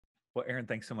Well, Erin,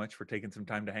 thanks so much for taking some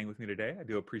time to hang with me today. I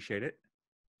do appreciate it.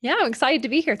 Yeah, I'm excited to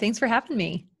be here. Thanks for having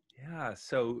me. Yeah,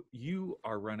 so you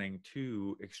are running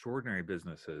two extraordinary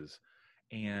businesses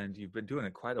and you've been doing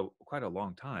it quite a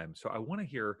long time. So I want to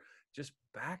hear just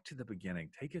back to the beginning.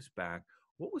 Take us back.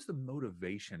 What was the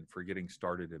motivation for getting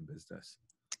started in business?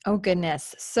 Oh,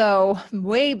 goodness. So,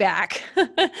 way back,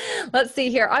 let's see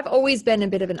here. I've always been a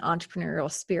bit of an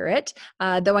entrepreneurial spirit,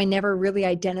 though I never really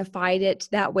identified it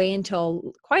that way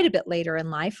until quite a bit later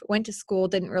in life. Went to school,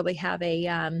 didn't really have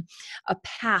a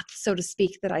path, so to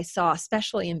speak, that I saw,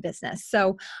 especially in business.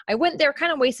 So, I went there,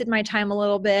 kind of wasted my time a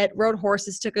little bit, rode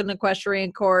horses, took an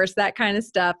equestrian course, that kind of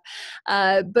stuff.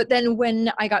 But then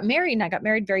when I got married, and I got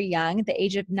married very young, at the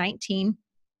age of 19,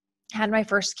 had my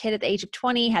first kid at the age of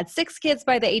 20, had 6 kids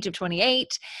by the age of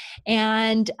 28,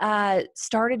 and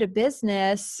started a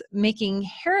business making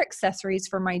hair accessories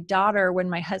for my daughter when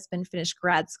my husband finished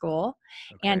grad school.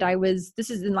 And Okay. this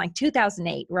is in like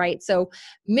 2008, right? So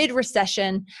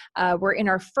mid-recession, we're in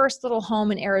our first little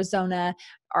home in Arizona.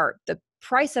 The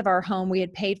price of our home, we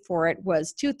had paid for it,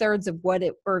 was 2/3 of what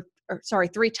it, or sorry,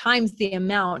 3 times the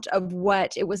amount of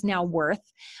what it was now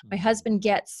worth. My Mhm. husband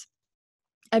gets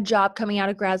a job coming out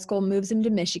of grad school, moves him to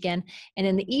Michigan. And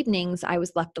in the evenings, I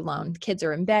was left alone. The kids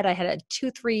are in bed. I had a 2,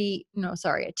 3, no,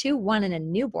 sorry, a 2, 1, and a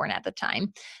newborn at the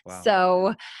time.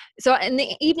 Wow. So in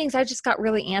the evenings, I just got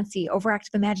really antsy,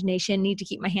 overactive imagination, need to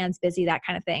keep my hands busy, that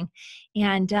kind of thing.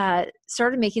 And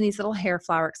started making these little hair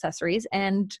flower accessories.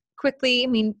 And quickly, I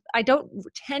mean, I don't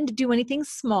tend to do anything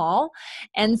small.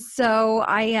 And so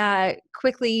I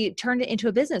quickly turned it into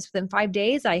a business. Within 5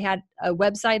 days, I had a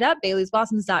website up,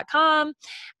 baileysblossoms.com,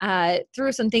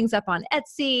 threw some things up on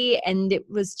Etsy, and it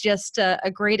was just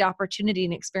a great opportunity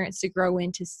and experience to grow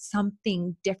into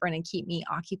something different and keep me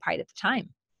occupied at the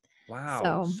time. Wow.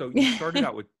 So, So you started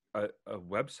out with a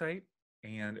website,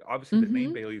 and obviously the name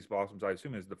mhm. Bailey's Blossoms, I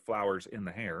assume, is the flowers in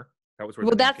the hair. That was where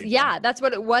Well, the name came from. that's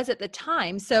what it was at the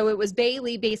time. So it was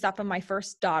Bailey based off of my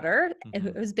first daughter. It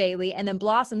Hmm. was Bailey, and then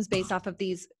Blossoms based off of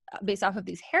these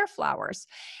hair flowers.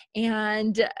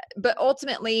 And but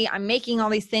ultimately, I'm making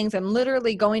all these things. I'm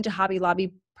literally going to Hobby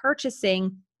Lobby,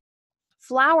 purchasing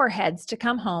flower heads to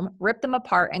come home, rip them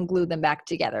apart, and glue them back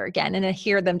together again and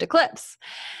adhere them to clips.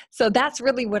 So that's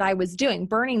really what I was doing,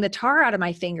 burning the tar out of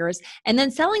my fingers and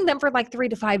then selling them for like $3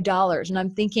 to $5. And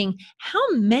I'm thinking, how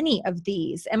many of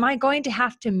these am I going to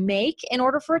have to make in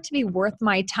order for it to be worth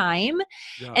my time?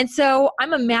 Yeah. And so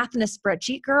I'm a math and a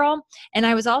spreadsheet girl. And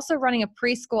I was also running a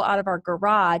preschool out of our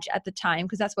garage at the time,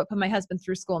 because that's what put my husband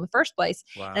through school in the first place.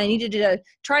 And I Wow. needed to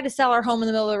try to sell our home in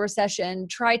the middle of the recession,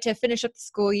 try to finish up the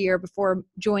school year before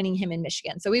joining him in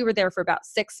Michigan. So we were there for about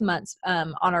 6 months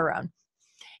on our own.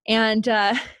 And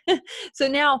so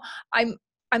now I'm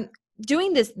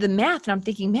doing the math, and I'm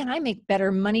thinking, man, I make better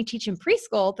money teaching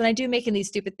preschool than I do making these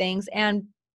stupid things. And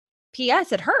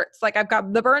PS, it hurts. Like, I've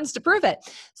got the burns to prove it.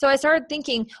 So I started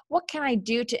thinking, what can I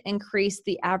do to increase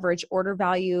the average order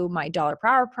value, my dollar per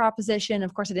hour proposition?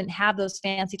 Of course, I didn't have those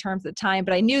fancy terms at the time,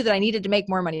 but I knew that I needed to make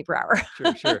more money per hour.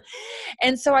 Sure, sure.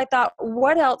 And so I thought,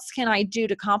 what else can I do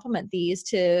to complement these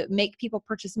to make people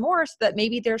purchase more, so that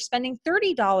maybe they're spending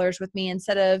 $30 with me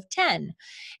instead of 10?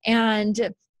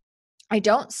 And I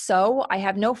don't sew. I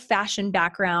have no fashion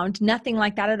background, nothing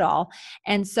like that at all.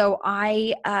 And so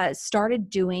I started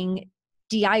doing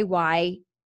DIY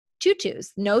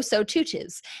tutus, no sew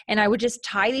tutus. And I would just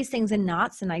tie these things in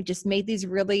knots. And I just made these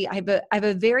really, I have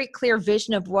a very clear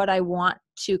vision of what I want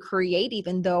to create,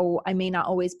 even though I may not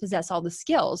always possess all the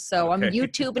skills. So I'm Okay.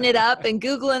 YouTubing it up and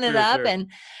Googling it Sure, up sure. and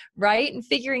right and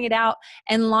figuring it out,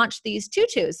 and launched these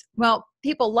tutus. Well,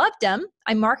 people loved them.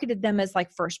 I marketed them as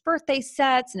like first birthday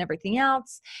sets and everything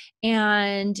else.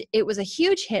 And it was a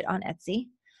huge hit on Etsy.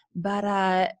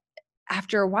 But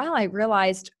after a while, I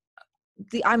realized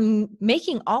I'm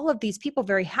making all of these people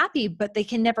very happy, but they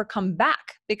can never come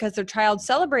back because their child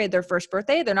celebrated their first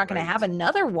birthday. They're not going to have Right.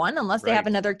 another one unless they have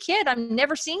Right. another kid. I'm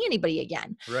never seeing anybody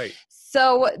again. Right.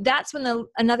 So that's when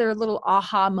another little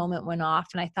aha moment went off.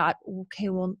 And I thought, okay,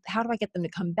 well, how do I get them to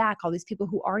come back? All these people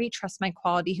who already trust my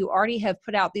quality, who already have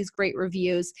put out these great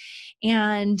reviews.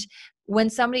 And when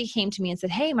somebody came to me and said,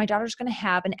 hey, my daughter's going to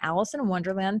have an Alice in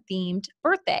Wonderland themed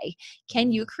birthday,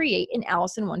 can you Oh, create an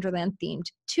Alice in Wonderland themed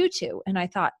tutu? And I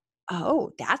thought,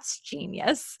 oh, that's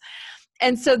genius.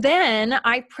 And so then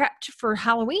I prepped for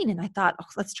Halloween, and I thought, oh,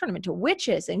 let's turn them into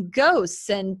witches and ghosts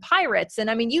and pirates. And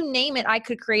I mean, you name it, I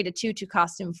could create a tutu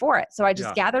costume for it. So I just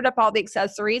yeah. gathered up all the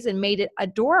accessories and made it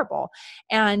adorable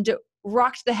and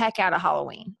rocked the heck out of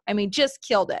Halloween. I mean, just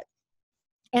killed it.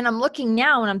 And I'm looking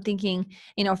now and I'm thinking,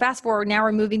 fast forward, now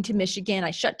we're moving to Michigan.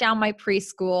 I shut down my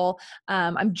preschool.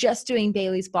 I'm just doing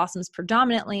Bailey's Blossoms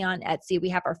predominantly on Etsy. We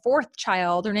have our fourth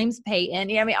child. Her name's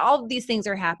Peyton. I mean, all of these things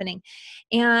are happening.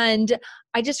 And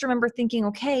I just remember thinking,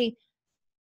 okay,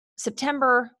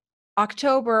 September,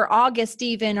 October, August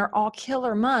even are all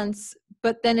killer months,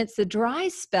 but then it's the dry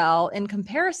spell in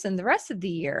comparison the rest of the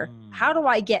year. How do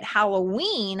I get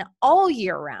Halloween all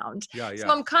year round? Yeah, So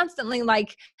yeah. I'm constantly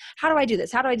like, how do I do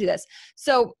this? How do I do this?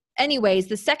 So anyways,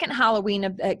 the second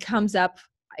Halloween that comes up,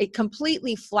 it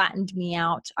completely flattened me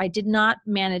out. I did not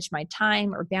manage my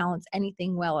time or balance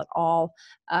anything well at all.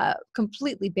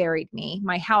 Completely buried me.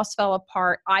 My house fell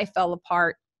apart. I fell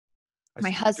apart. I My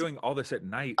see you're husband, doing all this at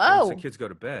night once the oh, kids go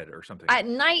to bed or something. at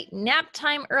night, nap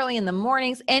time, early in the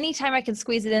mornings, anytime I can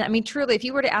squeeze it in. I mean, truly, if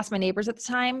you were to ask my neighbors at the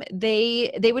time,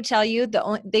 they would tell you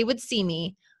they would see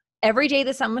me every day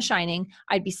the sun was shining.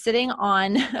 I'd be sitting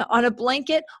on on a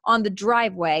blanket on the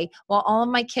driveway while all of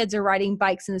my kids are riding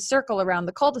bikes in a circle around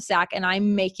the cul-de-sac, and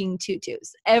I'm making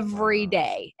tutus every Wow.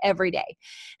 day, every day.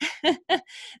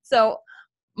 So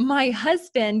my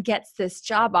husband gets this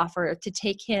job offer to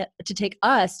take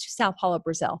us to Sao Paulo,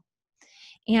 Brazil.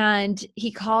 And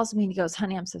he calls me and he goes,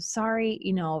 honey, I'm so sorry.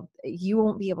 You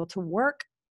won't be able to work.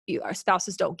 Our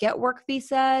spouses don't get work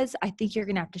visas. I think you're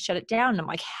going to have to shut it down. And I'm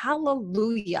like,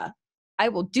 hallelujah. I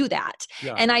will do that.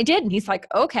 Yeah. And I did. And he's like,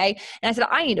 okay. And I said,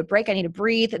 I need a break. I need to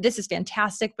breathe. This is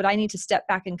fantastic, but I need to step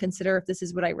back and consider if this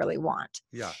is what I really want.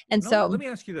 Yeah. And Now, so, let me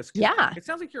ask you this, 'cause yeah. it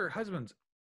sounds like your husband's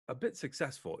a bit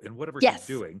successful in whatever he's Yes.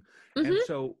 doing. Mm-hmm. And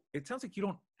so it sounds like you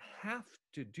don't have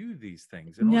to do these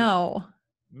things in order No.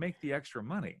 to make the extra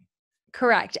money.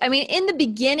 Correct. I mean, in the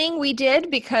beginning we did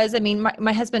because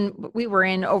my husband, we were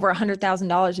in over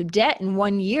 $100,000 of debt in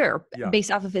 1 year Yeah.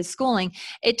 based off of his schooling.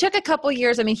 It took a couple of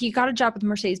years. I mean, he got a job with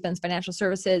Mercedes-Benz Financial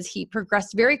Services. He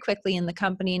progressed very quickly in the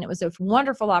company and it was a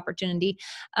wonderful opportunity.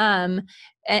 And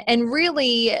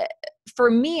really for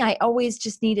me, I always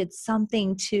just needed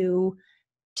something to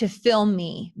fill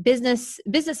me. Business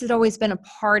has always been a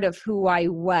part of who I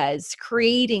was.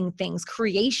 Creating things,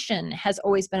 creation has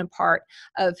always been a part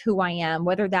of who I am,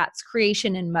 whether that's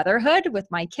creation in motherhood with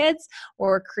my kids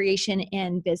or creation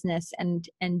in business and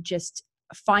just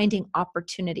finding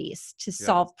opportunities to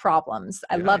solve problems.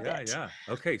 I love it. Yeah.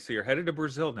 Okay. So you're headed to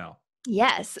Brazil now.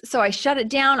 Yes. So I shut it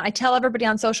down. I tell everybody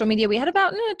on social media. We had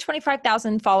about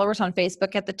 25,000 followers on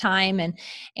Facebook at the time.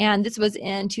 And this was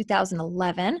in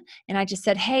 2011. And I just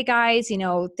said, hey guys,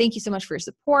 thank you so much for your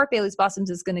support. Bailey's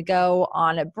Blossoms is going to go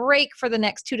on a break for the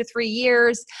next 2 to 3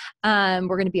 years. We're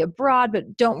going to be abroad,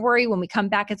 but don't worry. When we come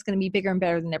back, it's going to be bigger and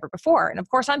better than ever before. And of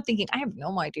course, I'm thinking, I have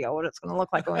no idea what it's going to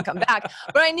look like when we come back,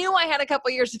 but I knew I had a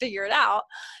couple years to figure it out.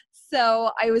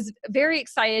 So I was very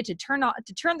excited to turn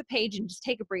the page and just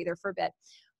take a breather for a bit.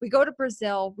 We go to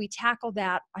Brazil, we tackle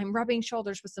that. I'm rubbing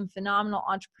shoulders with some phenomenal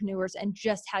entrepreneurs and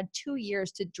just had 2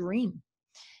 years to dream,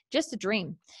 just a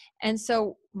dream. And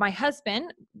so my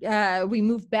husband, we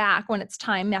moved back when it's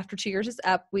time after 2 years is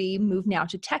up, we moved now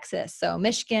to Texas. So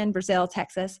Michigan, Brazil,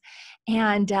 Texas.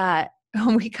 And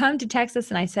when we come to Texas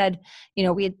and I said,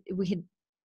 we had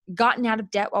gotten out of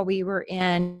debt while we were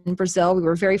in Brazil. We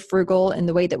were very frugal in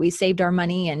the way that we saved our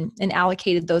money and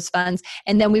allocated those funds.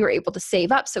 And then we were able to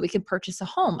save up so we could purchase a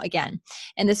home again.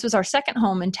 And this was our second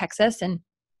home in Texas and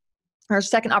our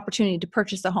second opportunity to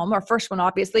purchase a home. Our first one,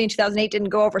 obviously, in 2008 didn't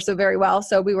go over so very well.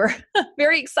 So we were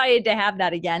very excited to have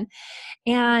that again.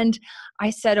 And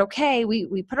I said, okay,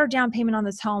 we put our down payment on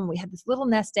this home. We had this little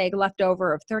nest egg left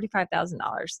over of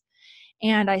 $35,000.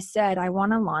 And I said, I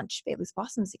want to launch Bailey's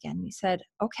Blossoms again. And he said,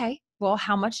 okay, well,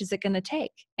 how much is it going to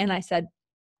take? And I said,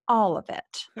 all of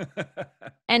it.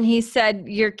 And he said,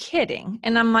 you're kidding.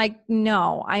 And I'm like,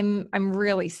 no, I'm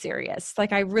really serious.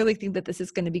 Like, I really think that this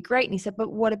is going to be great. And he said,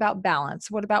 but what about balance?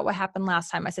 What about what happened last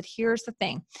time? I said, here's the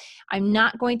thing. I'm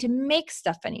not going to make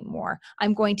stuff anymore.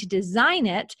 I'm going to design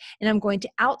it and I'm going to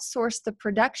outsource the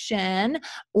production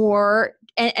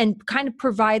and kind of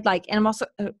provide and I'm also,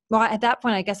 well, at that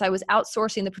point, I guess I was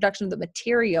outsourcing the production of the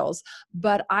materials,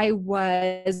 but I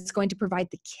was going to provide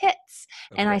the kits.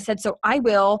 Okay. And I said, so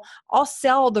I'll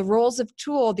sell the rolls of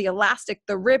tulle, the elastic,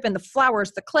 the ribbon, the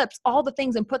flowers, the clips, all the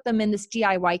things and put them in this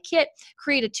DIY kit,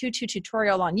 create a tutu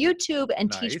tutorial on YouTube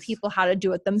and teach people how to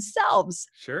do it themselves.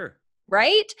 Sure.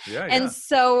 Right? Yeah. And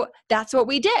so that's what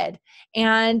we did.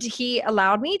 And he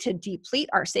allowed me to deplete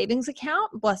our savings account.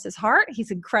 Bless his heart.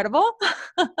 He's incredible.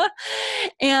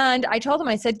 And I told him,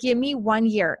 I said, give me 1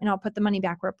 year and I'll put the money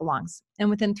back where it belongs. And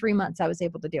within 3 months, I was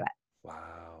able to do it.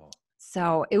 Wow.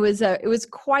 So it was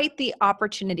quite the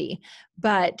opportunity,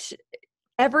 but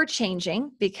ever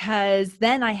changing, because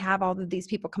then I have all of these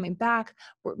people coming back.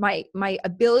 My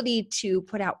ability to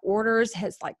put out orders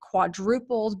has like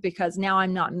quadrupled because now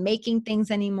I'm not making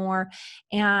things anymore,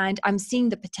 and I'm seeing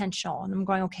the potential, and I'm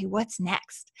going, okay, what's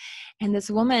next? And this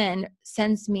woman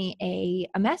sends me a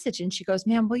message, and she goes,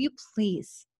 ma'am, will you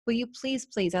please,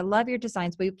 please, I love your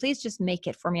designs. Will you please just make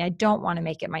it for me? I don't want to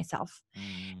make it myself.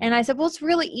 And I said, well, it's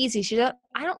really easy. She said,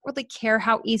 I don't really care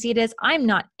how easy it is. I'm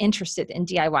not interested in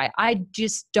DIY. I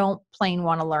just don't plain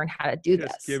want to learn how to do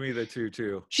Just this. give me the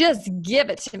tutu. Just give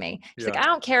it to me. She's like, I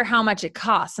don't care how much it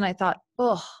costs. And I thought,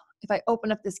 oh, if I open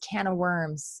up this can of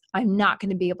worms, I'm not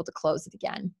going to be able to close it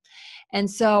again. And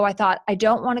so I thought, I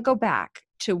don't want to go back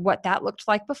to what that looked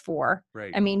like before.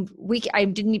 Right. I mean, I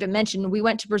didn't even mention, we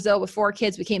went to Brazil with 4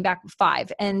 kids. We came back with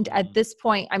 5. And at this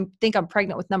point, I think I'm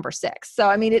pregnant with number 6. So,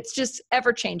 I mean, it's just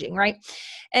ever changing. Right.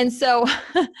 And so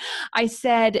I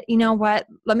said, you know what,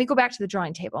 let me go back to the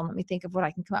drawing table and let me think of what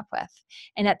I can come up with.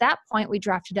 And at that point I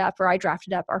drafted up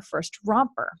our first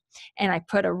romper, and I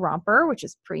put a romper, which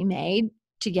is pre-made,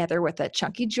 together with a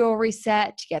chunky jewelry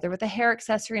set, together with a hair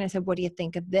accessory. And I said, what do you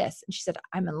think of this? And she said,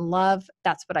 I'm in love.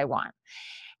 That's what I want.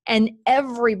 And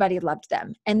everybody loved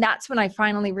them. And that's when I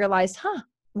finally realized,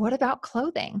 what about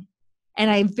clothing? And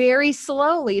I very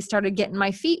slowly started getting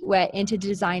my feet wet into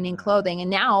designing clothing. And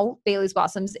now Bailey's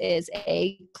Blossoms is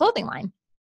a clothing line.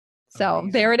 So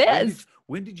amazing. There it is.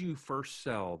 When did you first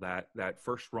sell that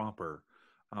first romper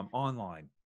online?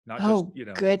 Not just,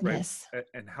 goodness. Right?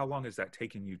 And how long has that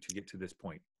taken you to get to this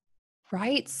point?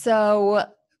 Right. So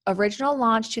original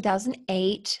launch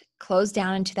 2008, closed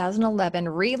down in 2011,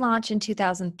 relaunch in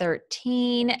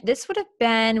 2013. This would have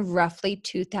been roughly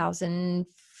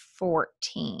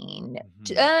 2014.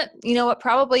 You know what?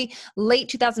 Probably late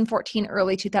 2014,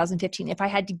 early 2015, if I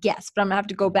had to guess, but I'm gonna have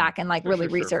to go back and really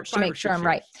research to make sure I'm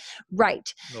right.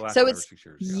 Right. The last so 5 it's, or 6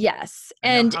 years. Yes.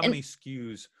 And how many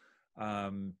SKUs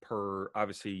per,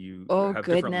 obviously you have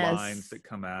different lines that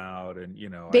come out, and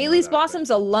Bailey's Blossoms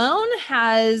alone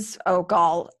has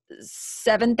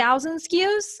 7,000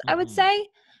 SKUs, I would say.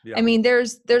 Yeah. I mean,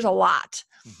 there's a lot.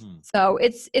 So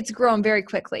it's grown very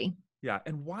quickly. Yeah.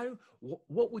 And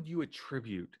what would you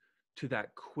attribute to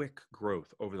that quick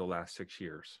growth over the last 6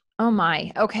 years? Oh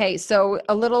my. Okay. So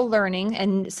a little learning.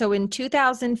 And so in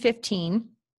 2015,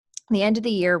 the end of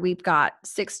the year, we've got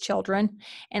 6 children.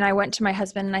 And I went to my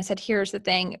husband and I said, here's the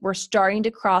thing. We're starting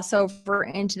to cross over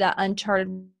into that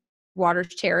uncharted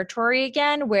waters territory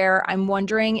again, where I'm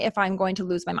wondering if I'm going to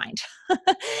lose my mind.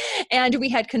 And we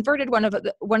had converted one of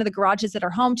the garages at our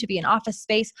home to be an office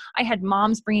space. I had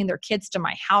moms bringing their kids to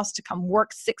my house to come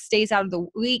work 6 days out of the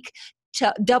week,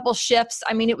 to double shifts.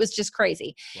 I mean, it was just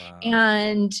crazy. Wow.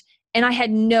 And I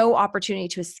had no opportunity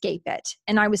to escape it.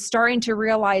 And I was starting to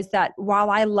realize that while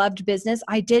I loved business,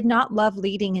 I did not love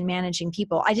leading and managing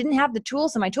people. I didn't have the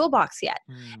tools in my toolbox yet.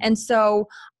 And so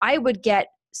I would get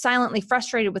silently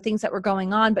frustrated with things that were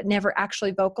going on, but never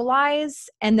actually vocalize.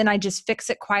 And then I just fix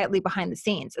it quietly behind the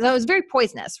scenes. So it was very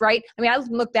poisonous, right? I mean, I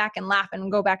look back and laugh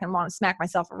and go back and want to smack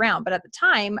myself around. But at the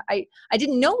time, I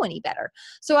didn't know any better.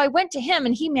 So I went to him,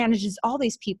 and he manages all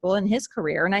these people in his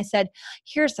career. And I said,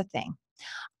 here's the thing.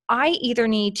 I either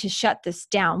need to shut this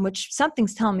down, which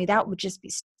something's telling me that would just be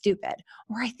stupid,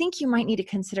 or I think you might need to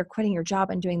consider quitting your job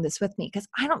and doing this with me, because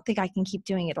I don't think I can keep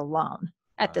doing it alone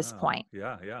at this point.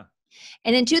 Yeah, yeah.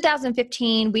 And in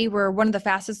 2015, we were one of the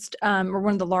fastest, or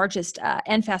one of the largest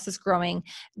and fastest growing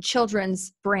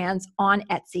children's brands on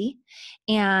Etsy.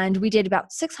 And we did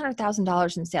about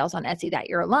 $600,000 in sales on Etsy that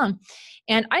year alone.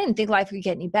 And I didn't think life could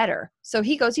get any better. So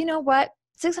he goes, you know what?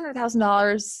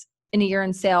 $600,000 in a year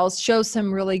in sales shows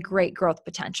some really great growth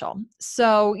potential.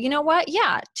 So you know what?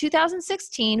 Yeah,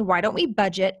 2016, why don't we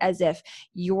budget as if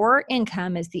your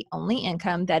income is the only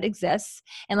income that exists,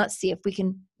 and let's see if we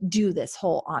can do this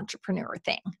whole entrepreneur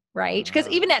thing, right? Because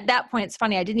even at that point, it's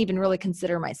funny, I didn't even really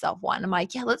consider myself one. I'm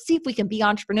like, yeah, let's see if we can be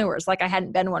entrepreneurs, like I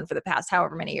hadn't been one for the past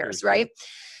however many years, right?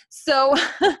 So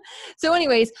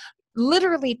anyways,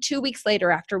 literally 2 weeks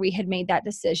later after we had made that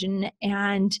decision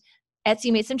and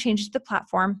Etsy made some changes to the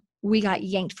platform, we got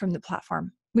yanked from the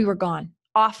platform. We were gone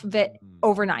off of it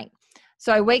overnight.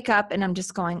 So I wake up and I'm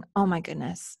just going, oh my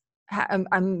goodness.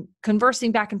 I'm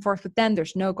conversing back and forth with them.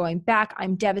 There's no going back.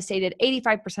 I'm devastated.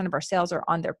 85% of our sales are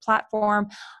on their platform.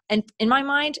 And in my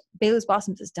mind, Bailey's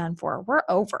Blossoms is done for. We're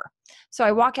over. So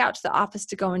I walk out to the office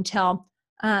to go and tell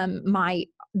my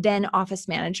then office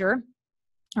manager,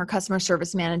 our customer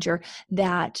service manager,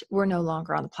 that we're no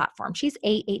longer on the platform. She's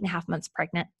 8.5 months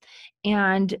pregnant.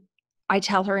 And I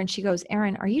tell her and she goes,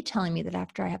 Erin, are you telling me that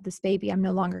after I have this baby, I'm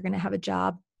no longer going to have a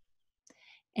job?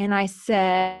 And I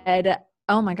said,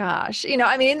 Oh my gosh.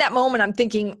 I mean, in that moment, I'm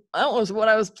thinking, that was what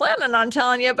I was planning on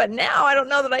telling you, but now I don't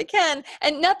know that I can.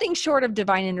 And nothing short of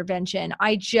divine intervention.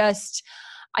 I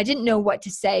didn't know what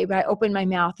to say, but I opened my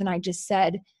mouth and I just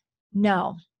said,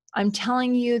 no, I'm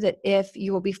telling you that if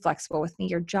you will be flexible with me,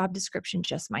 your job description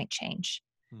just might change.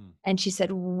 Hmm. And she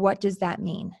said, what does that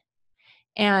mean?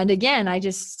 And again, I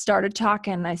just started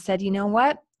talking. I said, you know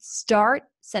what? Start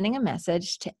sending a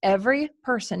message to every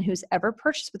person who's ever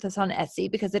purchased with us on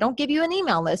Etsy, because they don't give you an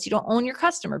email list. You don't own your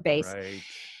customer base. Right.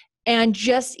 And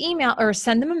just email or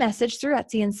send them a message through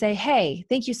Etsy and say, hey,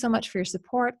 thank you so much for your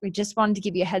support. We just wanted to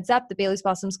give you a heads up. The Bailey's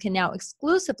Blossoms can now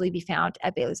exclusively be found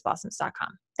at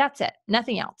baileysblossoms.com. That's it.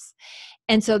 Nothing else.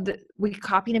 And so we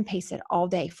copied and pasted all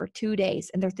day for 2 days.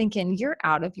 And they're thinking, you're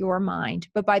out of your mind.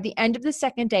 But by the end of the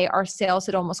second day, our sales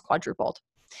had almost quadrupled.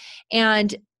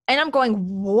 And I'm going,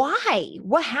 why?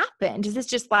 What happened? Is this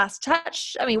just last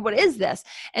touch? I mean, what is this?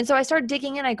 And so I started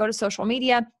digging in. I go to social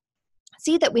media,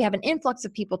 see that we have an influx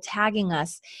of people tagging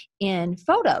us in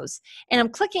photos. And I'm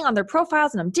clicking on their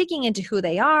profiles and I'm digging into who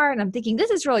they are. And I'm thinking,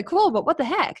 this is really cool, but what the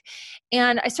heck?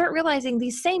 And I start realizing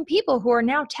these same people who are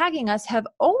now tagging us have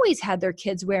always had their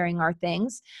kids wearing our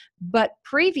things, but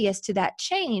previous to that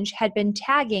change had been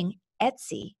tagging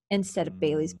Etsy instead of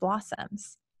Bailey's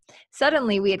Blossoms.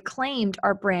 Suddenly we had claimed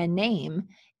our brand name.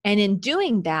 And in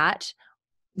doing that,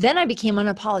 then I became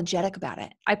unapologetic about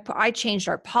it. I changed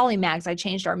our polymags. I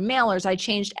changed our mailers.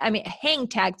 Hang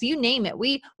tags, you name it.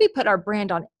 We put our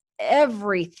brand on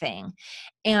everything,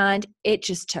 and it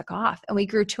just took off. And we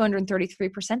grew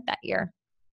 233% that year.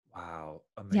 Wow.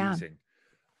 Yeah. Amazing.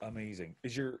 Amazing.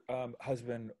 Is your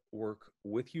husband work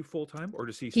with you full time, or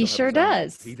does he He still have sure his own?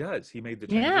 does. He does. He made the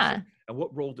Yeah. transition. And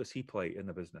what role does he play in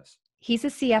the business? He's a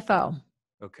CFO.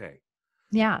 Okay.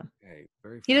 Yeah. Okay.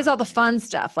 Very He does all the fascinating. fun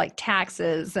stuff like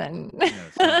taxes and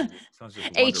Yeah. Sounds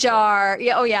just wonderful. HR.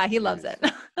 Yeah. Oh yeah. He loves Jeez.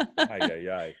 it. Aye,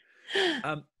 aye,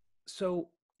 aye. So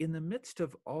in the midst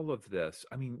of all of this,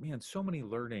 I mean, man, so many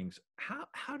learnings.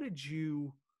 How did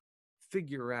you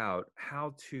figure out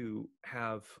how to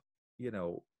have, you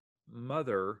know,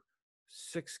 mother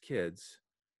 6 kids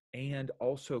and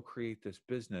also create this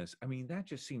business? I mean, that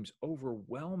just seems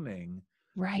overwhelming,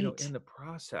 Right. in the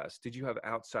process. Did you have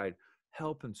outside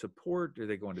help and support? Do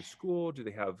they go into school? Do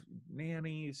they have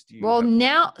nannies? Do you Well, have,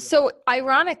 now, yeah. so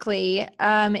ironically,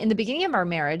 in the beginning of our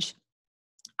marriage,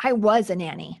 I was a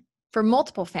nanny for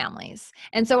multiple families.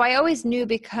 And so I always knew,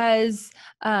 because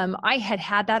I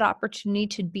had that opportunity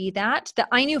to be that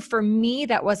I knew for me,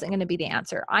 that wasn't going to be the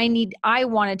answer. I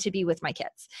wanted to be with my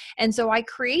kids. And so I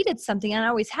created something, and I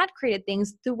always had created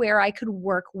things to where I could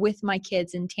work with my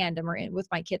kids in tandem or with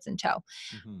my kids in tow.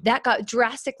 Mm-hmm. That got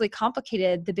drastically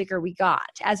complicated the bigger we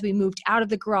got, as we moved out of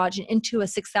the garage and into a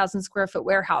 6,000 square foot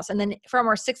warehouse. And then from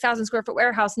our 6,000 square foot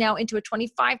warehouse now into a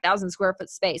 25,000 square foot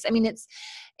space. I mean,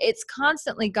 it's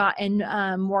constantly gotten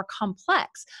more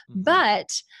complex, Mm-hmm.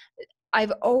 but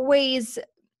I've always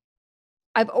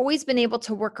been able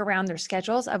to work around their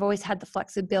schedules. I've always had the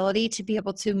flexibility to be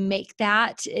able to make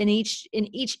that in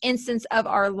each instance of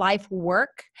our life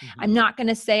work. Mm-hmm. I'm not going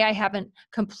to say I haven't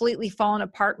completely fallen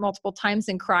apart multiple times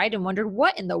and cried and wondered,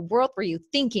 what in the world were you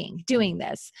thinking doing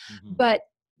this? Mm-hmm. But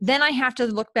then I have to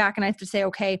look back and I have to say,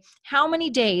 okay, how many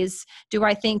days do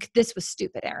I think this was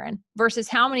stupid, Erin, versus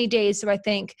how many days do I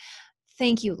think,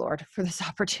 thank you, Lord, for this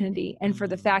opportunity, and for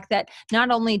the fact that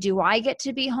not only do I get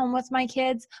to be home with my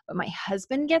kids, but my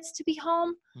husband gets to be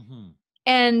home. Mm-hmm.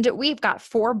 And we've got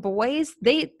 4 boys.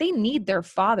 They need their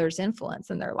father's influence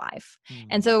in their life. Mm-hmm.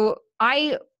 And so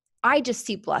I just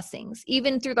see blessings.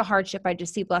 Even through the hardship, I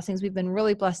just see blessings. We've been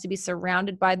really blessed to be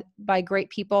surrounded by great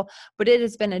people, but it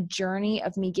has been a journey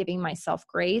of me giving myself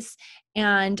grace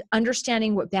and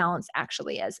understanding what balance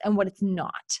actually is and what it's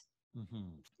not. Mm-hmm.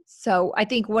 So I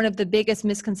think one of the biggest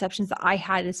misconceptions that I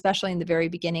had, especially in the very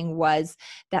beginning, was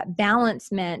that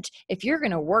balance meant if you're going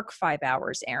to work 5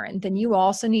 hours, Erin, then you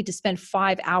also need to spend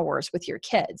 5 hours with your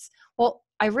kids. Well,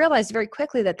 I realized very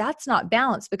quickly that that's not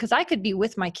balance, because I could be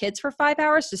with my kids for 5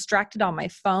 hours, distracted on my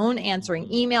phone, answering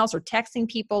emails or texting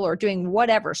people or doing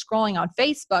whatever, scrolling on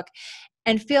Facebook,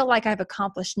 and feel like I've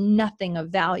accomplished nothing of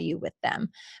value with them.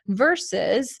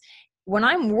 Versus when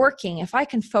I'm working, if I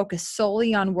can focus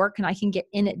solely on work and I can get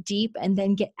in it deep and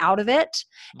then get out of it.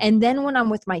 And then when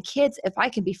I'm with my kids, if I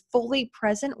can be fully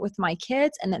present with my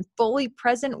kids and then fully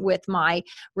present with my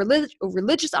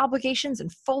religious obligations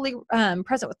and fully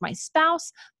present with my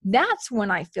spouse, that's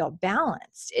when I feel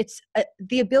balanced. It's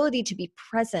the ability to be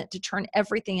present, to turn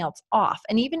everything else off.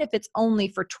 And even if it's only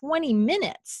for 20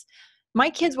 minutes, my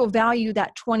kids will value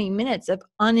that 20 minutes of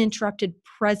uninterrupted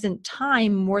present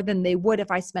time more than they would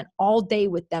if I spent all day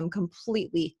with them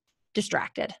completely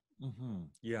distracted.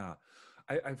 Yeah.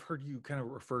 I've heard you kind of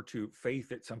refer to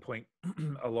faith at some point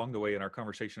along the way in our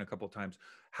conversation a couple of times.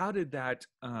 How does that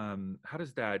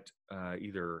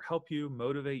either help you,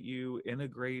 motivate you,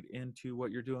 integrate into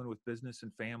what you're doing with business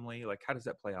and family? Like, how does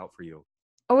that play out for you?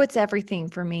 Oh, it's everything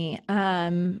for me.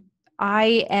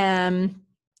 I am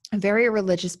a very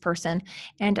religious person,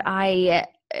 and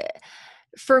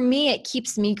for me, it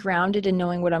keeps me grounded in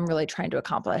knowing what I'm really trying to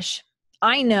accomplish.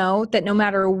 I know that no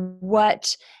matter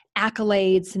what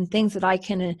accolades and things that I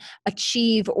can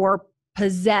achieve or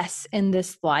possess in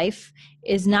this life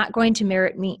is not going to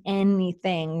merit me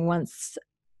anything once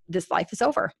this life is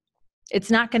over. It's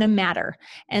not going to matter.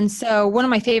 And so one of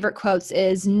my favorite quotes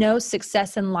is, no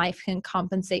success in life can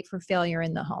compensate for failure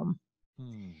in the home.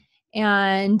 Hmm.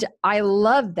 And I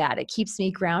love that. It keeps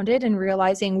me grounded and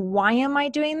realizing, why am I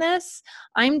doing this?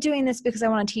 I'm doing this because I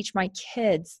want to teach my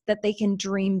kids that they can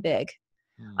dream big.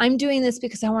 Hmm. I'm doing this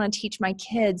because I want to teach my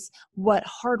kids what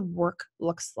hard work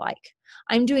looks like.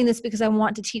 I'm doing this because I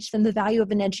want to teach them the value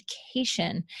of an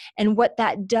education and what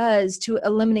that does to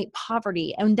eliminate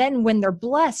poverty. And then when they're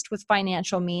blessed with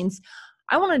financial means,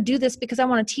 I want to do this because I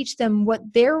want to teach them what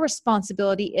their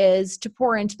responsibility is to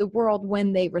pour into the world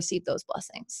when they receive those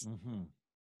blessings. Mm-hmm.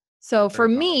 So Very for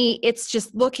powerful. me, it's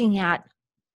just looking at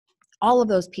all of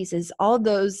those pieces, all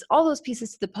those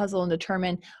pieces to the puzzle, and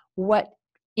determine what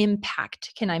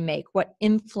impact can I make, what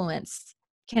influence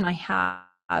can I have,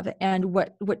 and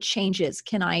what changes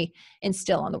can I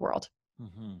instill on the world.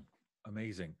 Mm-hmm.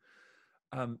 Amazing.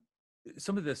 Um,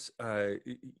 some of this,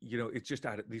 it's just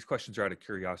these questions are out of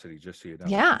curiosity, just so you know.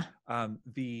 Yeah.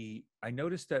 I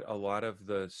noticed that a lot of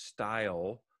the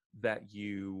style that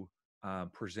you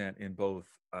present in both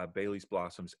Bailey's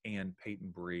Blossoms and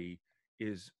Peyton Bre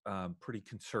is pretty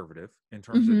conservative in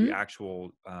terms of the Mm-hmm.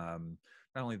 actual,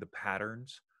 not only the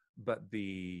patterns, but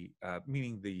the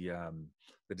meaning the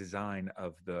design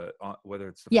of the whether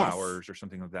it's the Yes. flowers or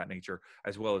something of that nature,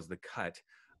 as well as the cut.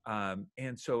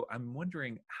 And so I'm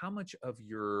wondering how much of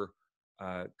your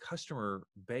customer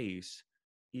base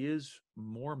is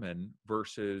Mormon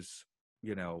versus,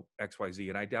 XYZ.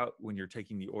 And I doubt when you're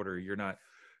taking the order, you're not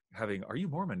having, "Are you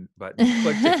Mormon?" button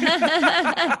clicked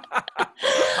in.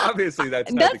 Obviously,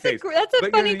 that's not the case. That's a But you know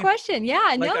what funny I mean? question. Yeah,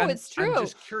 Like, no, I'm it's I'm true.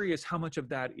 just curious how much of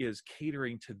that is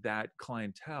catering to that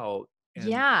clientele and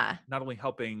Yeah. not only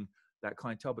helping that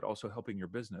clientele, but also helping your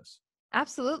business.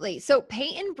 Absolutely. So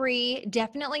Peyton Bre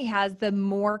definitely has the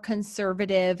more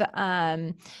conservative,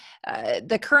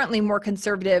 the currently more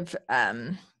conservative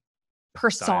Style,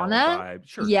 persona. vibe.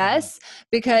 Sure. Hmm. Yes,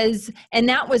 and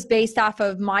that was based off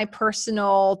of my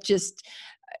personal, just,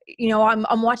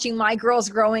 I'm watching my girls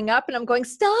growing up and I'm going,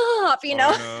 stop, Oh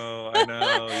no, I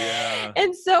know. Yeah.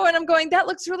 and I'm going, that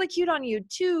looks really cute on you.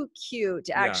 Too cute,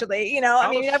 Yeah. actually. I How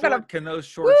mean, I've got a short can those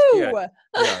shorts woo. get?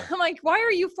 Yeah. I'm like, why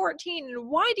are you 14? And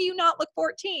why do you not look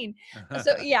 14?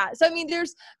 So yeah. So I mean,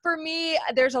 for me,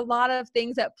 there's a lot of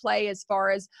things at play as far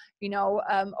as,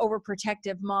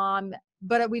 overprotective mom.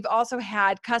 But we've also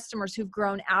had customers who've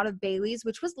grown out of Bailey's,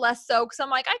 which was less so, because I'm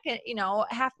like, I can,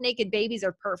 half naked babies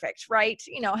are perfect, right?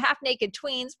 Half naked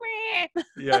tweens.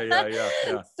 Yeah, yeah, yeah,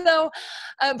 yeah. So,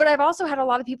 but I've also had a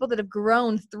lot of people that have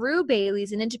grown through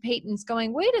Bailey's and into Peyton's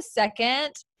going, wait a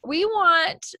second, we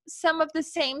want some of the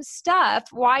same stuff.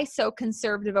 Why so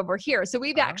conservative over here? So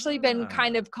we've actually been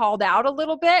kind Ah, of called out a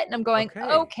little bit, and I'm going,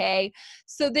 okay.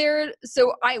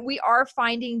 okay. We are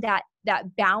finding that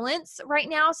balance right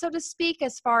now, so to speak,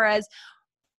 as far as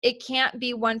it can't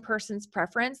be one person's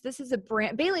preference. This is a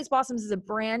brand. Bailey's Blossoms is a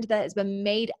brand that has been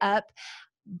made up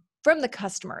from the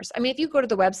customers. I mean, if you go to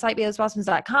the website,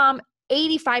 bailey'sblossoms.com,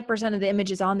 85% of the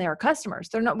images on there are customers.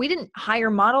 We didn't hire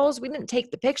models. We didn't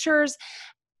take the pictures.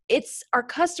 It's our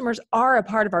customers are a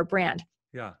part of our brand.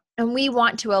 Yeah. And we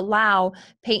want to allow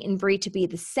Peyton Bre to be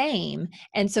the same.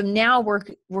 And so now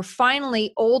we're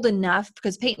finally old enough,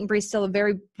 because Peyton Bre is still a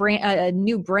very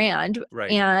new brand.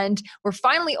 Right. And we're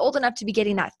finally old enough to be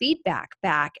getting that feedback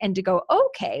back and to go,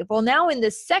 okay, well, now in the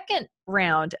second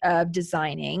round of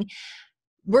designing,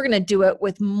 we're going to do it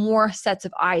with more sets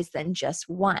of eyes than just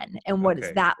one. And what does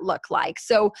Okay. that look like?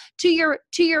 So to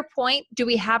your point, do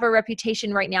we have a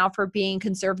reputation right now for being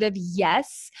conservative?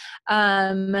 Yes.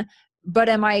 But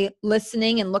am I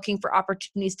listening and looking for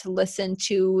opportunities to listen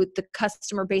to the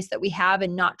customer base that we have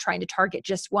and not trying to target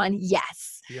just one?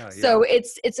 Yes. Yeah, So yeah.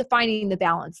 it's a finding the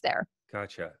balance there.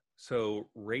 Gotcha. So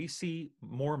racy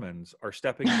Mormons are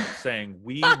stepping up saying,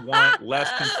 we want less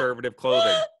conservative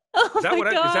clothing. Oh my Is that what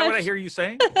I gosh. hear you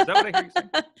saying? Is that what I hear you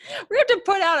saying? We have to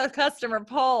put out a customer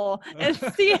poll and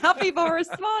see how people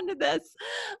respond to this.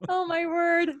 Oh my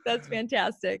word. That's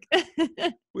fantastic.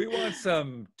 We want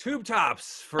some tube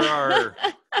tops for our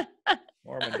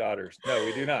Mormon daughters. No,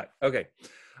 we do not. Okay.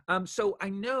 So I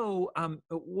know,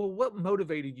 well, what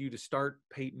motivated you to start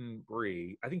Peyton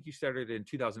Bre? I think you started in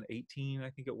 2018. I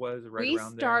think it was right We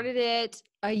around there. started it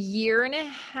a year and a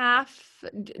half,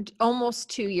 almost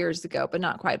 2 years ago, but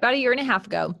not quite, about a year and a half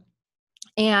ago.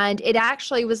 And it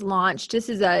actually was launched. This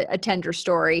is a tender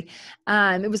story.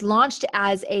 It was launched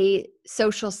as a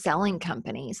social selling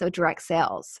company, so direct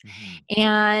sales. Mm-hmm.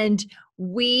 And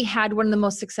we had one of the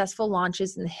most successful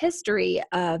launches in the history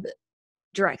of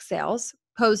direct sales,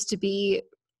 posed to be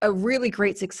a really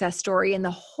great success story. And the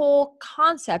whole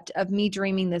concept of me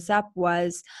dreaming this up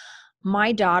was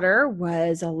my daughter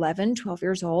was 11, 12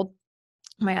 years old.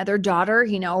 My other daughter,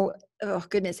 oh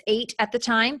goodness, 8 at the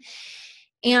time.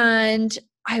 And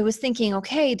I was thinking,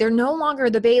 okay, they're no longer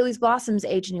the Bailey's Blossoms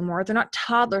age anymore. They're not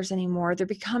toddlers anymore. They're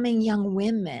becoming young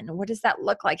women. What does that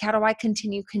look like? How do I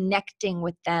continue connecting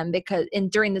with them? Because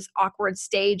during this awkward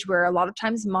stage where a lot of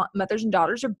times mothers and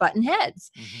daughters are button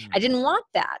heads, I didn't want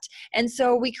that. And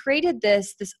so we created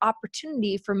this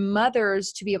opportunity for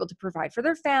mothers to be able to provide for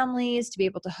their families, to be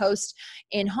able to host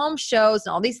in-home shows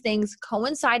and all these things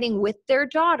coinciding with their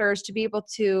daughters, to be able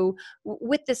to,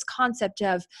 with this concept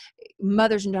of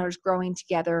mothers and daughters growing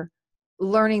together,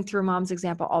 learning through mom's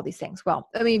example, all these things. Well,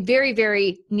 I mean, very,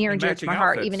 very near and dear to my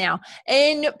heart even now,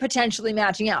 and potentially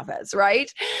matching outfits,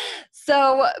 right?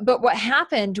 So, but what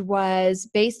happened was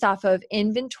based off of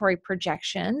inventory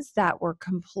projections that were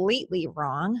completely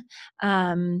wrong.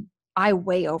 I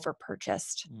way over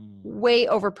purchased.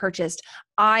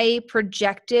 I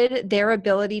projected their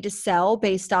ability to sell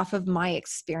based off of my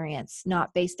experience,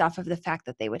 not based off of the fact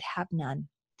that they would have none.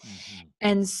 Mm-hmm.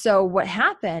 And so what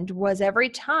happened was every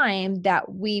time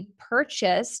that we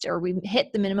purchased or we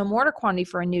hit the minimum order quantity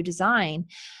for a new design,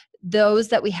 those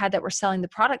that we had that were selling the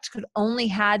product could only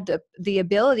had the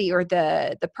ability or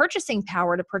the purchasing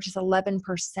power to purchase 11%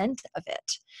 of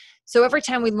it. So every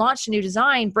time we launched a new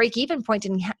design, break even point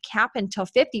didn't cap until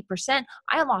 50%.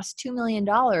 I lost $2 million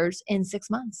in 6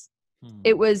 months.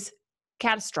 It was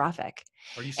catastrophic.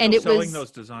 Are you still selling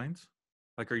those designs?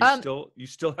 Like, are you you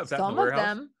still have that in the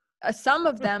warehouse? Some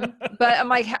of them, but I'm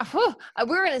like,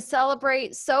 we're going to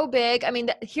celebrate so big. I mean,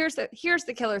 here's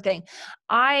the killer thing.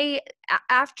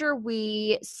 After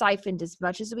we siphoned as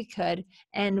much as we could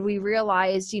and we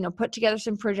realized, put together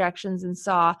some projections and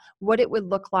saw what it would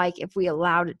look like if we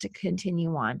allowed it to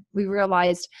continue on, we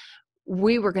realized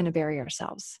we were going to bury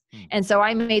ourselves. And so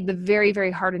I made the very,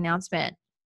 very hard announcement,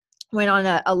 went on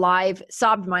a live,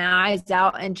 sobbed my eyes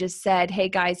out and just said, hey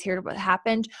guys, here's what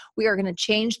happened. We are going to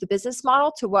change the business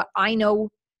model to what I know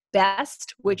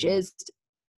best, which is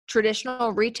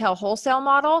traditional retail wholesale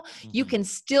model. You can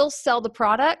still sell the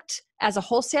product as a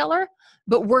wholesaler,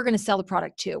 but we're going to sell the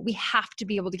product too. We have to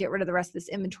be able to get rid of the rest of this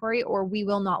inventory or we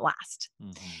will not last.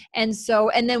 And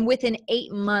then within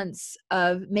 8 months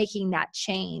of making that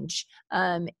change,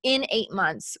 in 8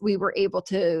 months, we were able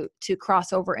to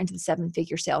cross over into the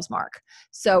 7-figure sales mark.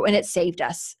 So, and it saved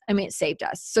us.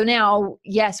 So now,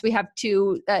 yes, we have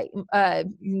 2, you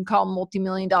can call them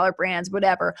multi-million-dollar brands,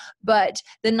 whatever. But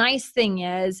the nice thing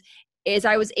is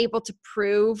I was able to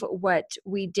prove what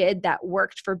we did that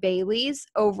worked for Bailey's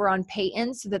over on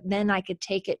Peyton, so that then I could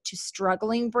take it to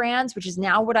struggling brands, which is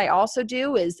now what I also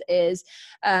do is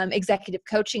executive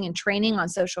coaching and training on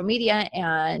social media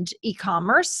and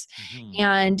e-commerce,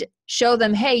 and show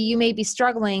them, hey, you may be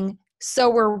struggling. So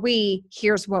were we.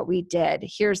 Here's what we did.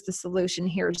 Here's the solution.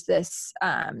 Here's this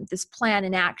plan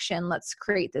in action. Let's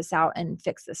create this out and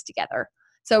fix this together.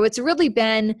 So it's really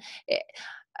been,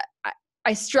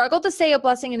 I struggle to say a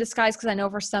blessing in disguise because I know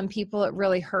for some people it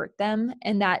really hurt them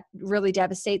and that really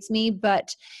devastates me.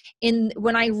 But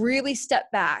when I really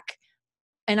step back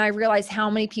and I realize how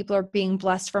many people are being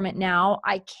blessed from it now,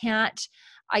 I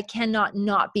cannot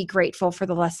not be grateful for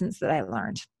the lessons that I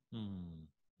learned,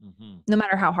 no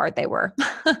matter how hard they were.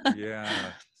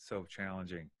 Yeah, so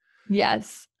challenging.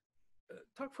 Yes.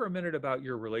 Talk for a minute about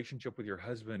your relationship with your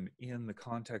husband in the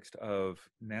context of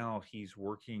now he's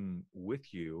working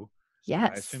with you.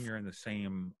 Yes. I assume you're in the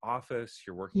same office,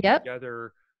 you're working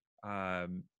together. Now,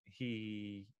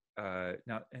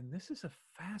 and this is a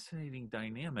fascinating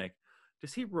dynamic.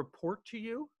 Does he report to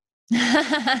you?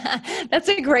 That's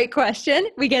a great question.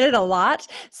 We get it a lot.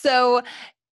 So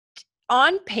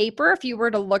on paper, if you were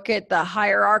to look at the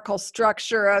hierarchical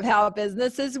structure of how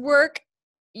businesses work,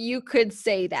 You could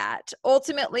say that.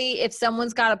 Ultimately, if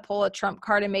someone's got to pull a trump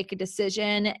card and make a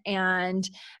decision, and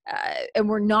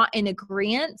we're not in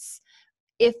agreement,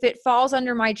 if it falls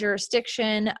under my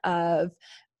jurisdiction of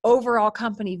overall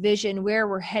company vision, where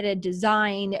we're headed,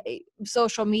 design,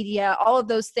 social media, all of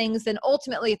those things, then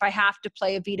ultimately, if I have to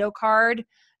play a veto card,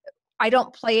 I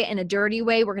don't play it in a dirty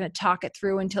way. We're going to talk it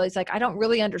through until he's like, I don't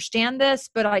really understand this,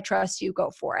 but I trust you, go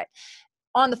for it.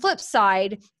 On the flip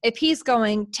side, if he's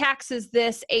going taxes,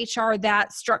 this, HR,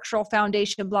 that, structural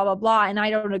foundation, blah, blah, blah, and I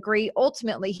don't agree,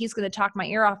 ultimately, he's going to talk my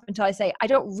ear off until I say, I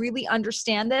don't really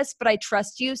understand this, but I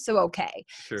trust you, so okay.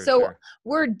 Sure, So sure.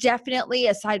 we're definitely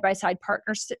a side-by-side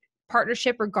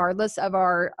partnership regardless of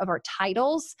our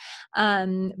titles.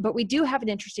 But we do have an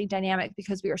interesting dynamic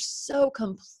because we are so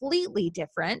completely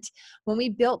different. When we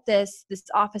built this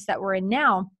office that we're in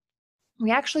now, we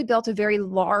actually built a very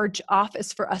large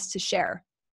office for us to share.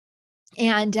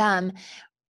 And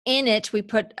in it, we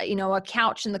put, a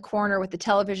couch in the corner with the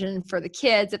television for the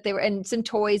kids if they were, and some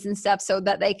toys and stuff so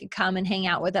that they could come and hang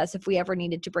out with us if we ever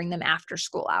needed to bring them after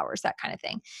school hours, that kind of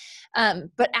thing.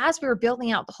 But as we were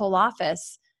building out the whole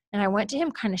office, and I went to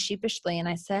him kind of sheepishly and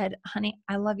I said, honey,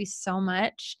 I love you so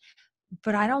much,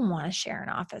 but I don't want to share an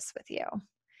office with you.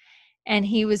 And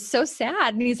he was so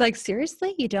sad. And he's like,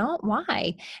 seriously, you don't?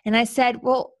 Why? And I said,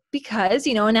 well, because,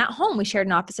 and at home we shared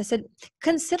an office. I said,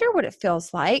 consider what it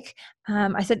feels like.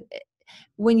 I said,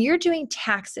 when you're doing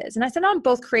taxes, and I said, I'm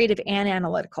both creative and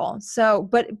analytical. So,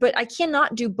 but I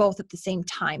cannot do both at the same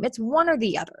time. It's one or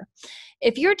the other.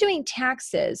 If you're doing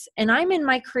taxes and I'm in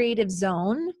my creative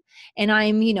zone and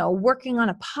I'm, working on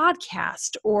a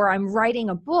podcast, or I'm writing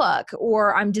a book,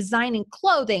 or I'm designing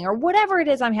clothing, or whatever it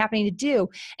is I'm happening to do,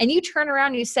 and you turn around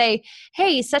and you say,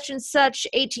 hey, such and such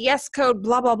ATS code,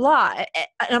 blah, blah, blah.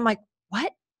 And I'm like,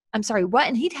 what? I'm sorry, what?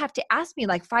 And he'd have to ask me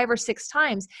like 5 or 6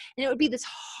 times. And it would be this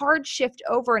hard shift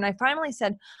over. And I finally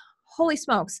said, holy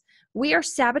smokes, we are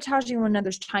sabotaging one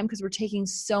another's time because we're taking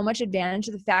so much advantage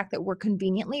of the fact that we're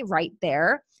conveniently right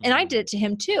there. And I did it to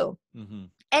him too. Mm-hmm.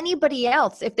 Anybody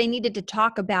else, if they needed to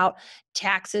talk about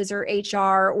taxes or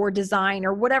HR or design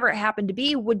or whatever it happened to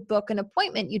be, would book an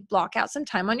appointment. You'd block out some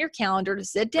time on your calendar to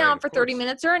sit down for 30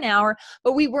 minutes or an hour,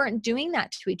 but we weren't doing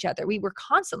that to each other. We were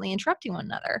constantly interrupting one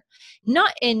another.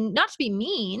 Not to be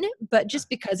mean, but just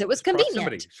because it was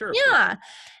convenient. Sure. Yeah.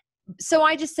 So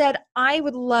I just said, I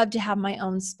would love to have my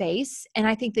own space. And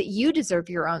I think that you deserve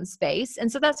your own space. And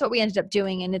so that's what we ended up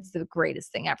doing. And it's the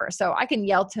greatest thing ever. So I can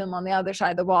yell to him on the other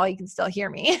side of the wall. He can still hear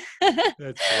me.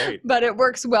 That's great. But it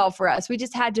works well for us. We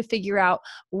just had to figure out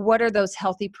what are those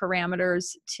healthy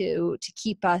parameters to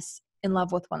keep us in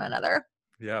love with one another.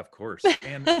 Yeah, of course.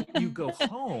 And when you go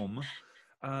home,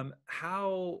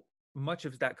 how much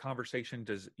of that conversation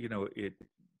does, it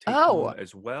take home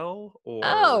as well?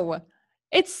 Or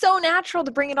it's so natural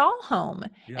to bring it all home.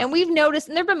 Yeah. And we've noticed,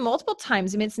 and there've been multiple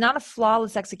times, it's not a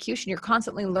flawless execution. You're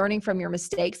constantly learning from your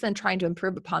mistakes and trying to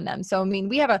improve upon them. So,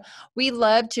 we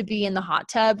love to be in the hot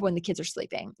tub when the kids are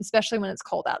sleeping, especially when it's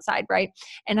cold outside, right?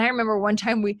 And I remember one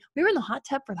time we were in the hot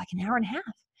tub for like an hour and a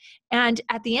half. And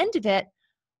at the end of it,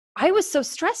 I was so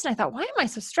stressed, and I thought, why am I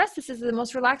so stressed? This is the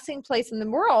most relaxing place in the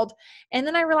world. And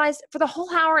then I realized for the whole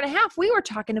hour and a half, we were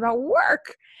talking about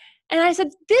work. And I said,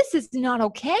 this is not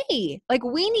okay. Like,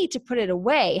 we need to put it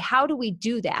away. How do we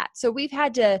do that? So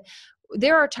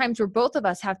there are times where both of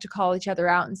us have to call each other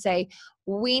out and say,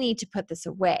 we need to put this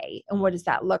away. And what does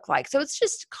that look like? So it's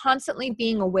just constantly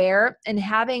being aware and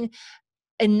having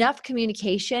enough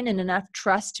communication and enough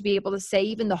trust to be able to say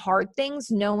even the hard things,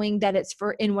 knowing that it's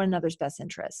in one another's best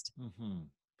interest. Mm-hmm.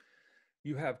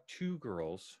 You have 2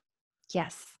 girls.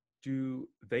 Yes. Do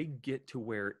they get to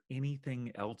wear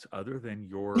anything else other than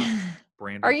your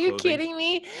brand? Are you kidding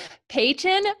me?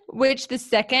 Peyton, which the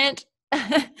second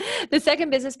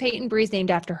business, Peyton Bre, is named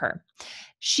after her.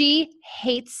 She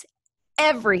hates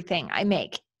everything I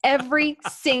make. Every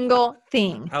single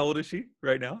thing. How old is she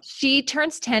right now? She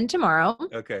turns 10 tomorrow.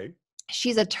 Okay.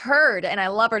 She's a turd and I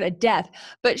love her to death,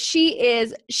 but she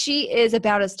is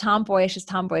about as tomboyish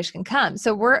can come.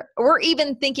 So we're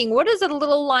even thinking, what does a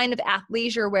little line of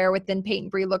athleisure wear within Peyton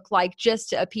Bre look like just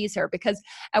to appease her? Because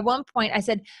at one point I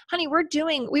said, honey,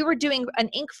 we were doing an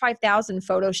Inc. 5000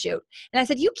 photo shoot. And I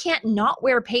said, you can't not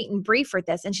wear Peyton Bre for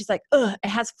this. And she's like, ugh, it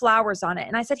has flowers on it.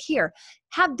 And I said, here,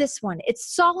 have this one.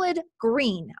 It's solid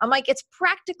green. I'm like, it's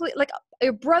practically like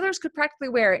your brothers could practically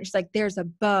wear it. And she's like, there's a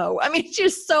bow. I mean,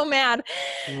 she's so mad.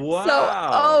 Wow.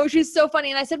 So, she's so funny.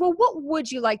 And I said, well, what would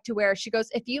you like to wear? She goes,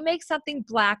 if you make something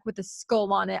black with a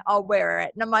skull on it, I'll wear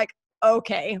it. And I'm like,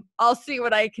 okay, I'll see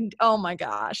what I can. Oh my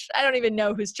gosh. I don't even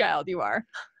know whose child you are.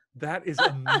 That is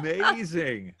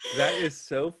amazing. That is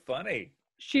so funny.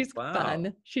 She's Wow.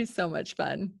 fun. She's so much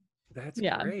fun. That's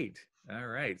Yeah. great. All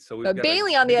right. So we've But got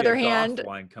Bailey, on the maybe a other goth hand,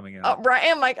 line coming oh, up. right.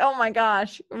 I'm like, oh my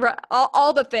gosh, right,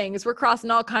 all the things. We're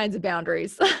crossing all kinds of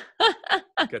boundaries.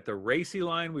 Got the racy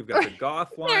line. We've got the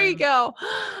goth There you line. go.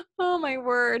 Oh my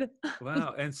word.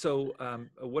 Wow. And so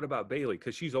what about Bailey?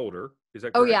 Because she's older. Is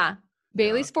that Oh correct? yeah. Yeah.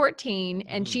 Bailey's 14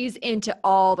 and Mhm. she's into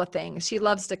all the things. She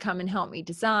loves to come and help me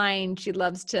design. She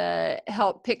loves to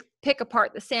help pick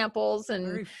apart the samples, and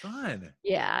Very fun.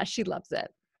 yeah, she loves it.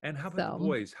 And how about the So,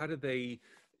 boys? How do they,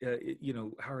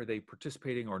 how are they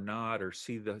participating or not, or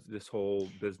see this whole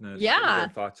business? What are their yeah.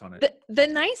 thoughts on it? The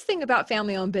nice thing about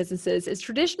family-owned businesses is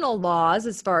traditional laws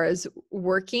as far as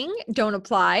working don't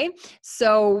apply.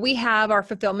 So we have our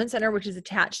fulfillment center, which is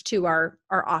attached to our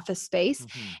office space.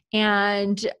 Hmm.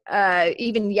 And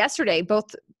even yesterday,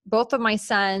 both of my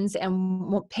sons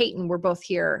and Peyton were both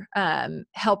here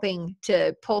helping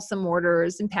to pull some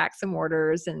orders and pack some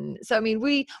orders. And so, I mean,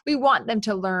 we want them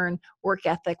to learn work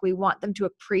ethic. We want them to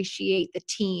appreciate the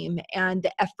team and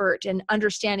the effort and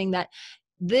understanding that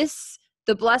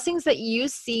the blessings that you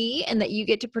see and that you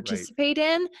get to Right. participate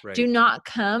in do Right. not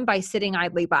come by sitting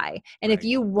idly by. And if Right.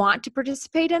 you want to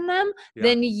participate in them, Yeah.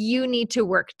 then you need to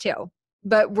work too.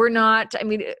 But we're not, I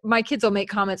mean, my kids will make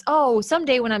comments, oh,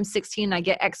 someday when I'm 16, I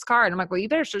get X car. And I'm like, well, you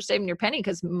better start saving your penny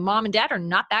because mom and dad are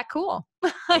not that cool.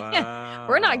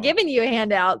 We're not Wow. giving you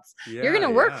handouts. You're going Yeah.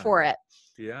 to work Yeah. for it.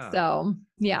 Yeah. So,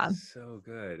 yeah. So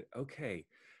good. Okay.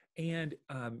 And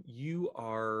you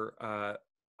are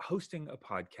hosting a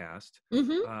podcast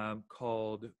Hmm.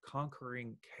 called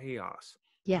Conquering Chaos.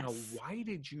 Now, Yes. why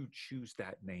did you choose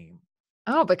that name?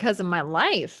 Oh, because of my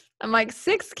life. I'm like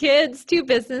 6 kids, 2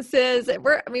 businesses.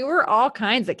 We're all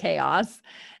kinds of chaos.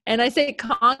 And I say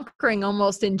conquering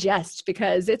almost in jest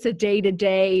because it's a day to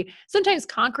day. Sometimes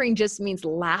conquering just means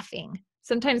laughing.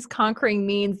 Sometimes conquering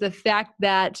means the fact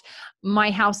that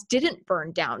my house didn't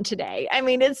burn down today. I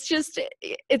mean,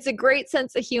 it's a great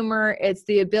sense of humor. It's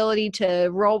the ability to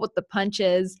roll with the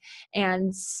punches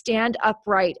and stand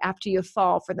upright after you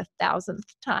fall for the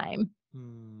 1,000th time.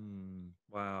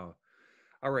 Wow.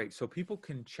 All right. So people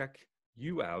can check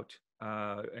you out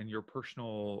and your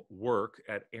personal work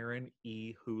at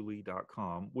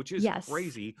erinehooley.com, which is Yes.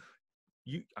 crazy.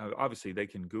 You obviously they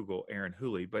can Google Erin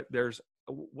Hooley, but there's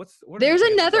what are the There's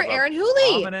chances another of a Erin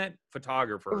Hooley, prominent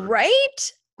photographer?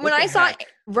 right? When What the I saw, heck?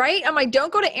 right, I'm like,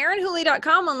 don't go to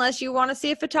erinhooley.com unless you want to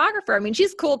see a photographer. I mean,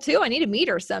 she's cool too. I need to meet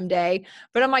her someday.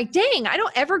 But I'm like, dang, I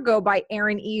don't ever go by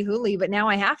Erin E. Hooley, but now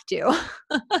I have to.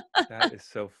 That is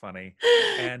so funny.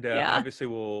 And Yeah, obviously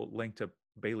we'll link to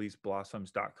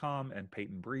baileysblossoms.com and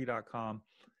peytonbre.com.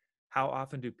 How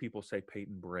often do people say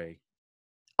Peyton Bre?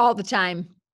 all the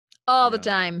time. All the Yeah.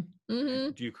 time. And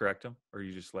Hmm. do you correct them or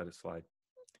you just let it slide?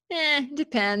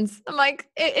 Depends. I'm like,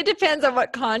 it depends on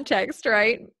what context,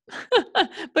 right?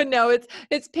 But no,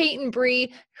 it's Peyton Bre.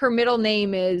 Her middle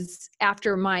name is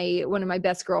after one of my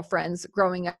best girlfriends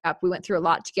growing up. We went through a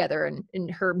lot together,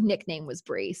 and her nickname was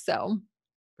Bre. So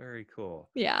Very cool.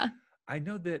 yeah. I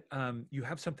know that you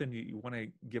have something you want to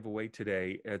give away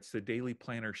today. It's the daily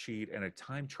planner sheet and a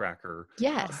time tracker. How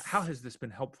Yes. has this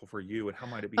been helpful for you, and how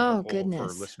might it be Oh helpful for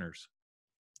goodness. listeners?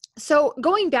 So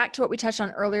going back to what we touched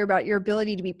on earlier about your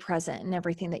ability to be present in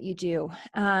everything that you do,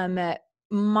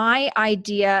 my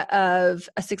idea of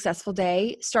a successful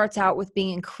day starts out with being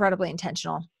incredibly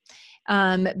intentional.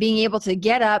 Being able to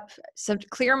get up, so to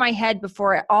clear my head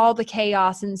before all the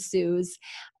chaos ensues,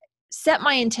 set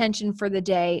my intention for the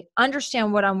day,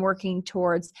 understand what I'm working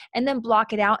towards, and then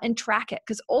block it out and track it.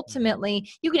 Because Mhm. ultimately,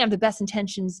 you can have the best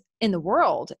intentions in the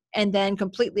world and then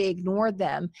completely ignore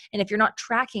them. And if you're not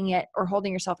tracking it or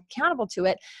holding yourself accountable to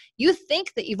it, you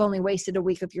think that you've only wasted a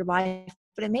week of your life.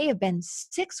 But it may have been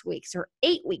 6 weeks or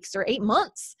 8 weeks or 8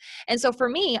 months. And so for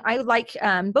me, I like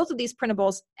both of these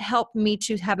printables help me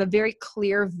to have a very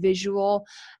clear visual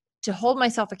to hold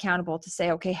myself accountable to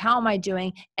say, okay, how am I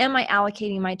doing? Am I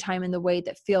allocating my time in the way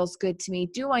that feels good to me?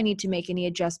 Do I need to make any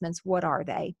adjustments? What are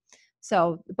they?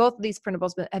 So both of these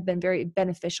printables have been very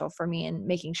beneficial for me in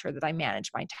making sure that I manage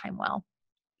my time well.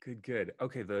 Good, good.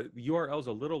 Okay, the URL is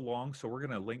a little long, so we're going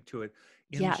to link to it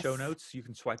in the show Yes. notes. You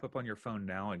can swipe up on your phone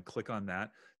now and click on that.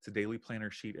 It's a daily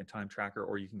planner sheet and time tracker,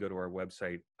 or you can go to our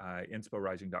website,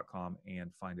 insporising.com,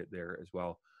 and find it there as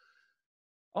well.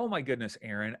 Oh my goodness,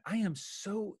 Erin, I am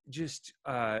so just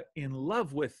in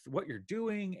love with what you're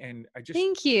doing. And I just,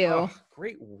 Thank oh, you.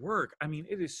 great work. I mean,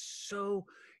 it is so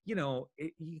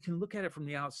you can look at it from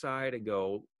the outside and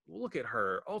go, well, look at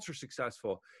her, ultra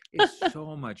successful. It's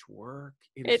so much work.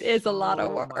 It is It is a lot of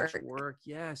so much work. work.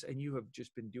 Yes. And you have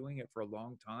just been doing it for a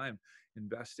long time,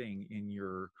 investing in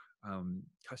your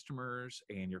customers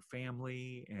and your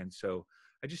family. And so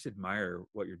I just admire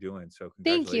what you're doing. So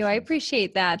Thank you. I congratulations.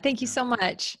 appreciate that. Thank you Yeah. so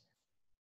much.